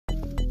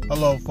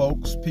Hello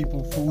folks,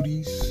 people,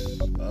 foodies.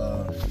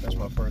 That's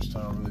my first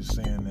time really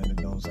saying that. It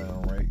don't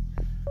sound right.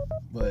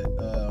 But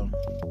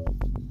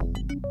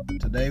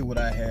today what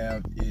I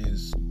have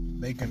is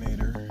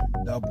Baconator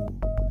double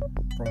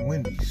from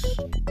Wendy's.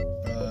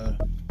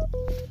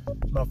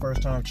 It's my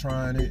first time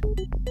trying it.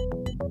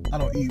 I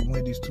don't eat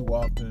Wendy's too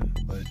often,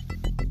 but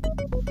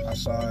I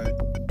saw it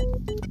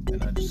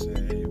and I just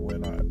said, hey, why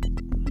not?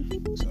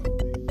 So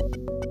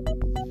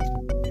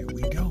here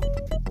we go.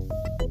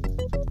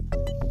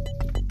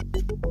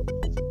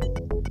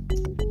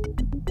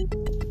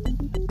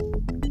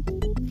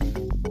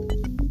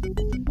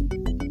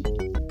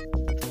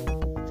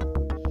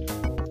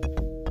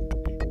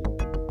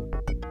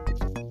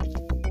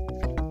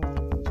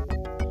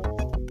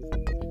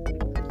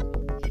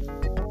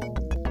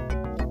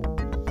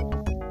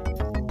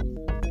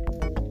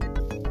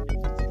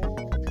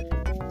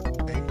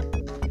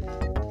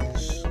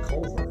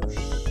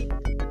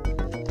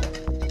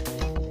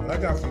 What I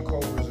got from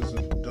Culver's is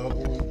a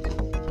double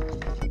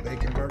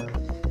bacon burger.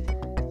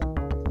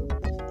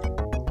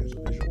 Here's a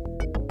visual.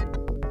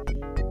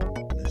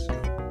 Let's go.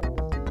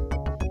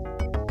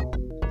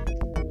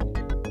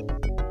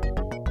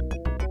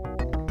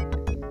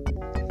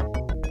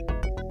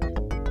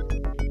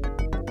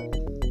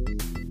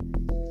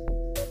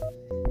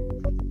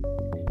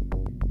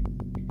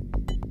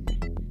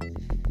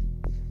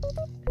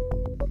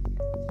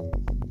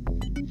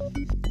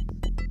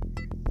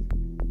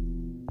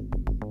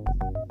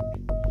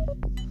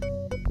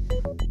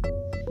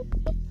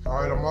 All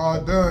right, I'm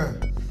all done.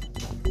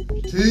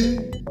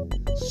 TCU.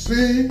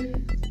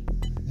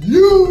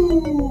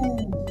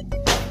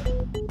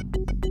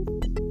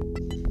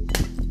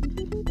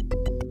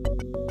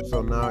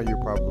 So now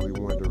you're probably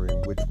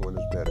wondering which one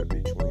is better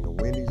between the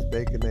Wendy's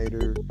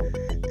Baconator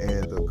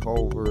and the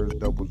Culver's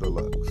Double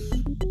Deluxe.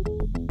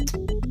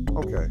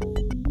 Okay.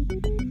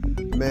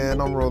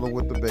 Man, I'm rolling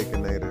with the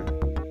Baconator.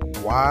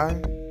 Why?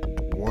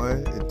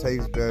 1, it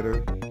tastes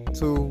better.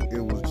 2,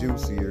 it was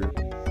juicier.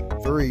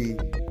 3,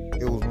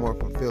 it was more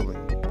fulfilling.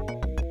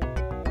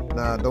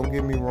 Now, don't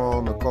get me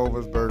wrong, the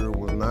Culver's burger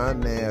was not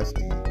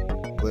nasty,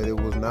 but it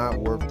was not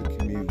worth the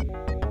commute.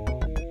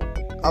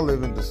 I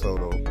live in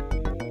DeSoto,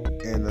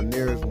 and the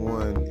nearest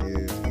one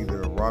is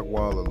either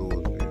Rockwall or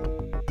Louisville.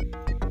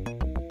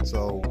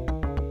 So,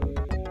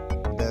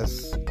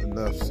 that's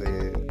enough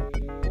said.